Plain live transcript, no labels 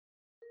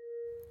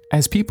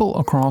As people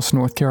across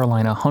North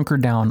Carolina hunker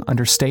down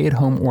under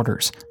stay-at-home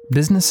orders,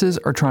 businesses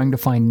are trying to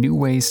find new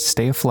ways to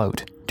stay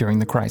afloat during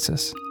the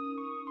crisis.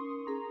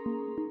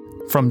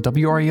 From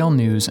WREL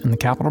News and the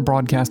Capital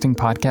Broadcasting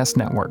Podcast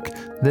Network,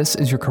 this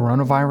is your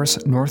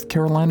Coronavirus North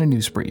Carolina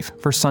News Brief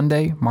for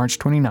Sunday, March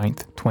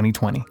 29th,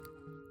 2020.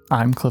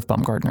 I'm Cliff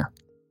Baumgardner.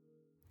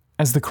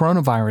 As the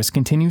coronavirus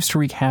continues to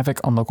wreak havoc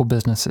on local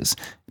businesses,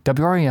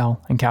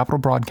 WREL and Capital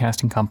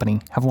Broadcasting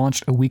Company have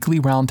launched a weekly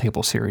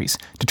roundtable series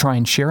to try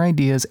and share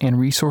ideas and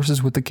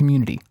resources with the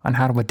community on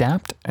how to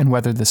adapt and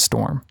weather this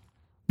storm.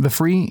 The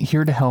free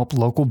Here to Help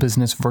local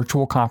business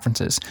virtual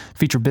conferences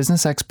feature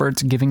business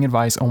experts giving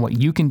advice on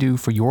what you can do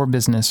for your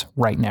business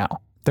right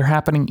now. They're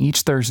happening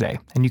each Thursday,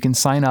 and you can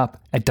sign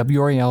up at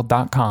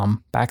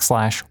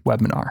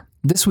WREL.com/webinar.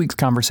 This week's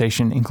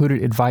conversation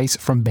included advice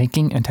from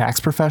banking and tax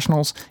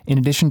professionals, in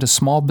addition to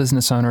small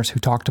business owners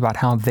who talked about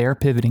how they're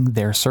pivoting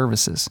their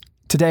services.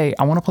 Today,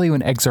 I want to play you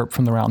an excerpt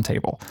from the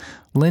roundtable.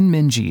 Lynn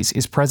Minges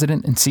is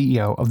president and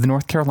CEO of the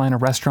North Carolina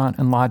Restaurant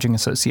and Lodging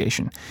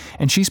Association,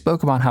 and she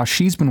spoke about how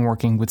she's been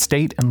working with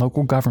state and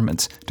local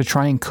governments to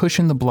try and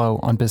cushion the blow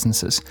on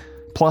businesses,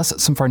 plus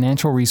some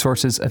financial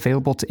resources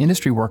available to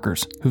industry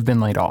workers who've been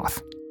laid off.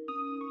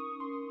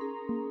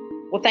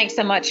 Well, thanks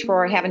so much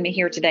for having me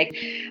here today.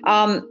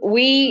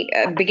 We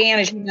began,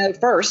 as you know,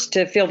 first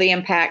to feel the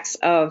impacts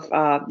of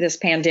this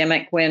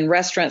pandemic when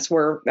restaurants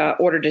were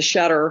ordered to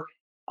shutter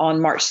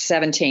on March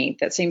 17th.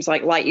 That seems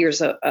like light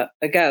years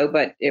ago,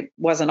 but it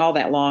wasn't all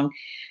that long.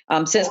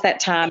 Since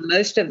that time,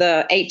 most of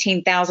the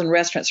 18,000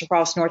 restaurants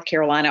across North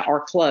Carolina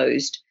are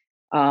closed.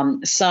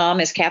 Some,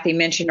 as Kathy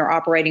mentioned, are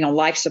operating on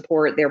life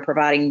support. They're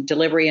providing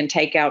delivery and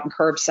takeout and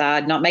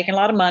curbside, not making a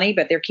lot of money,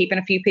 but they're keeping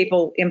a few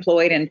people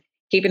employed and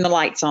keeping the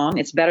lights on.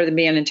 It's better than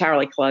being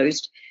entirely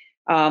closed.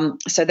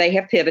 So they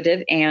have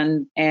pivoted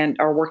and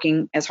are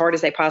working as hard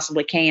as they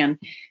possibly can.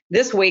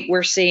 This week,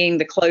 we're seeing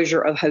the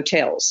closure of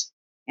hotels.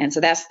 And so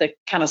that's the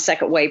kind of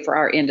second wave for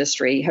our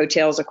industry.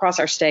 Hotels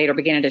across our state are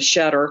beginning to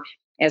shutter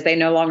as they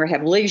no longer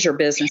have leisure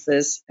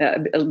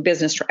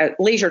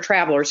leisure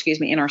travelers,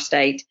 in our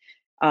state.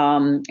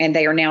 And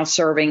they are now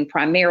serving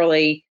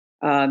primarily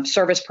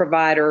service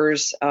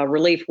providers,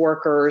 relief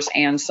workers,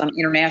 and some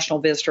international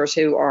visitors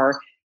who are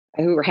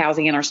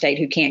housing in our state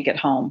who can't get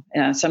home.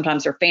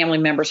 Sometimes they're family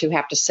members who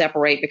have to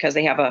separate because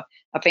they have a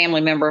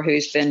family member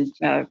who's been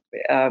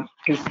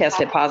who's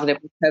tested positive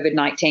with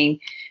COVID-19.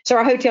 So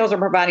our hotels are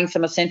providing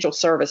some essential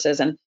services.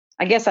 And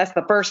I guess that's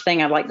the first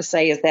thing I'd like to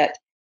say is that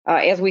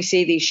as we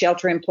see these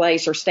shelter in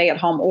place or stay at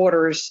home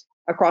orders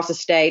across the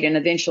state, and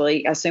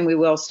eventually, I assume we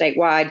will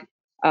statewide,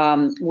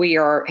 we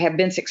have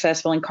been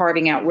successful in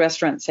carving out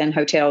restaurants and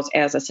hotels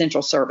as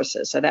essential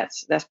services. So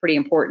that's pretty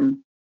important.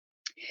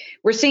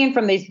 We're seeing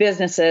from these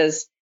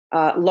businesses,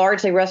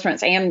 largely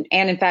restaurants and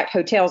in fact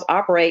hotels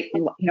operate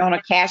on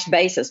a cash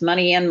basis,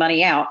 money in,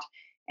 money out,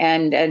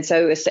 and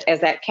so as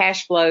that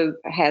cash flow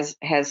has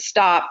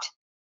stopped,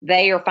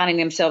 they are finding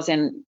themselves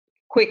in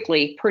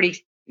quickly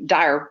pretty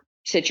dire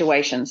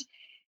situations,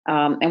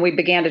 and we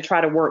began to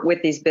try to work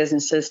with these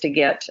businesses to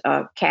get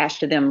cash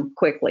to them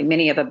quickly.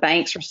 Many of the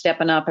banks are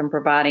stepping up and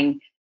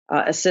providing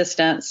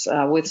assistance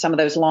with some of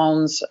those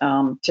loans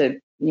to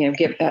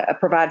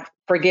provide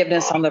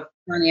forgiveness on the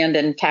front end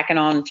and tacking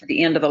on to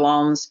the end of the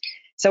loans.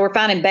 So we're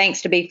finding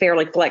banks to be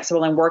fairly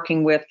flexible in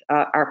working with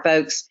our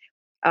folks.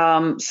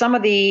 Some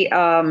of the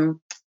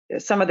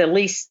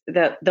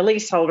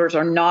leaseholders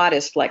are not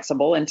as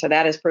flexible, and so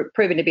that has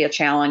proven to be a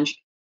challenge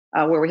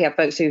where we have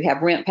folks who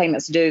have rent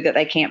payments due that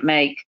they can't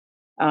make,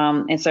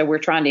 and so we're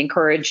trying to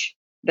encourage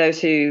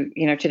those who,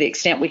 to the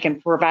extent we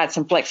can provide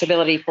some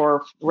flexibility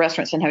for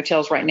restaurants and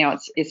hotels right now,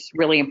 it's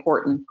really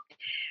important.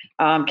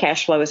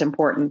 Cash flow is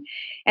important.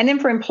 And then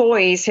for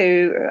employees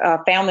who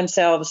found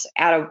themselves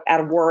out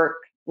of work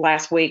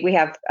last week, we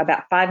have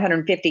about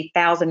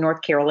 550,000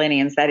 North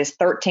Carolinians. That is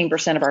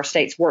 13% of our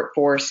state's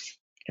workforce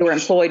who are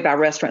employed by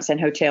restaurants and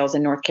hotels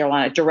in North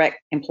Carolina,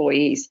 direct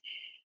employees.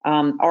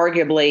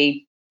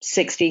 Arguably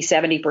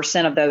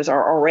 60-70% of those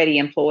are already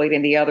employed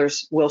and the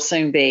others will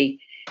soon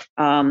be.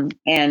 And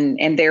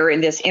they're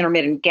in this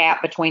intermittent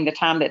gap between the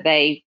time that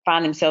they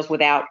find themselves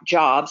without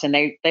jobs and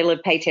they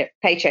live paycheck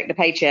to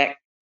paycheck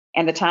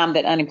and the time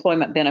that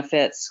unemployment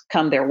benefits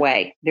come their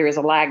way. There is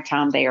a lag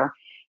time there.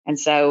 And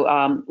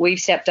so we've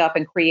stepped up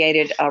and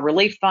created a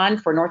relief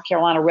fund for North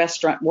Carolina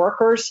restaurant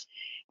workers.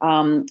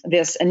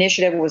 This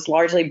initiative was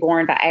largely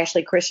born by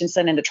Ashley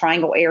Christensen in the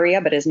Triangle area,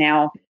 but is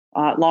now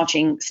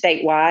launching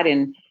statewide.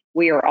 And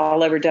we are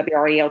all over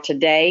WREL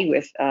today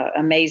with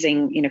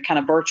amazing, kind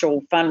of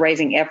virtual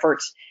fundraising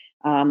efforts,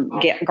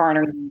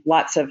 garnering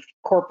lots of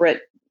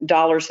corporate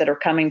dollars that are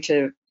coming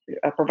to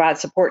provide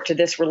support to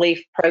this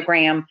relief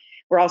program.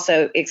 We're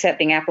also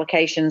accepting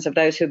applications of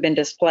those who've been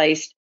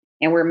displaced,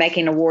 and we're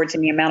making awards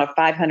in the amount of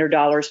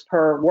 $500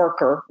 per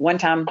worker,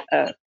 one-time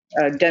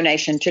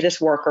donation to this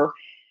worker,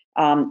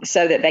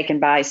 so that they can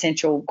buy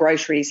essential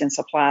groceries and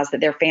supplies that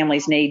their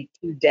families need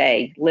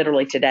today,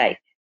 literally today.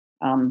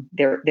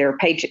 their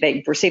paycheck.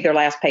 They've received their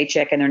last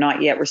paycheck and they're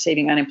not yet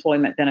receiving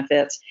unemployment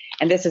benefits.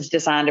 And this is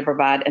designed to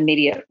provide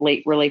immediate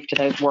relief to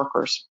those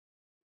workers.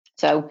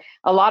 So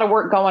a lot of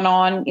work going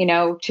on,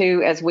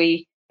 too, as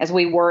we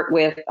work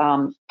with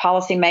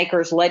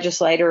policymakers,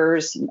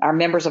 legislators, our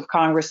members of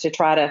Congress to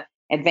try to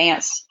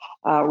advance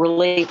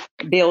relief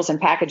bills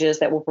and packages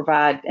that will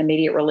provide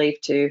immediate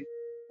relief to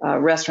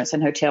restaurants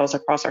and hotels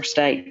across our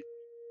state.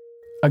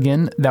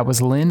 Again, that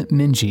was Lynn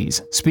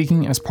Minges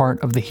speaking as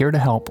part of the Here to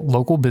Help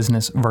Local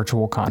Business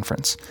Virtual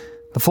Conference.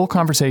 The full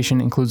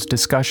conversation includes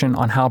discussion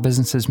on how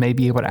businesses may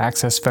be able to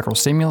access federal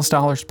stimulus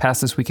dollars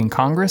passed this week in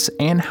Congress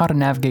and how to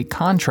navigate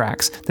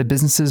contracts that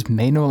businesses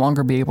may no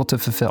longer be able to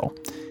fulfill.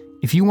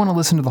 If you want to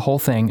listen to the whole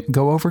thing,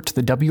 go over to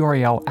the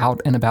WRAL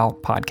Out and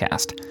About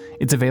podcast.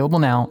 It's available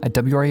now at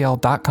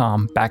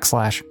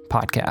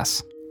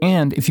WRAL.com/podcasts.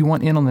 And if you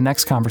want in on the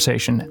next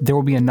conversation, there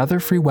will be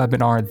another free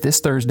webinar this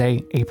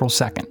Thursday, April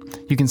 2nd.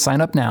 You can sign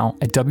up now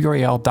at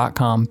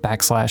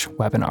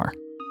WRAL.com/webinar.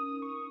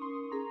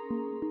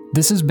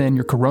 This has been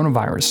your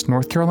Coronavirus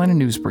North Carolina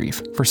News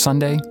Brief for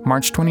Sunday,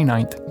 March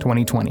 29th,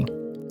 2020.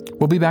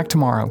 We'll be back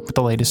tomorrow with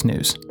the latest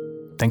news.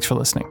 Thanks for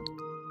listening.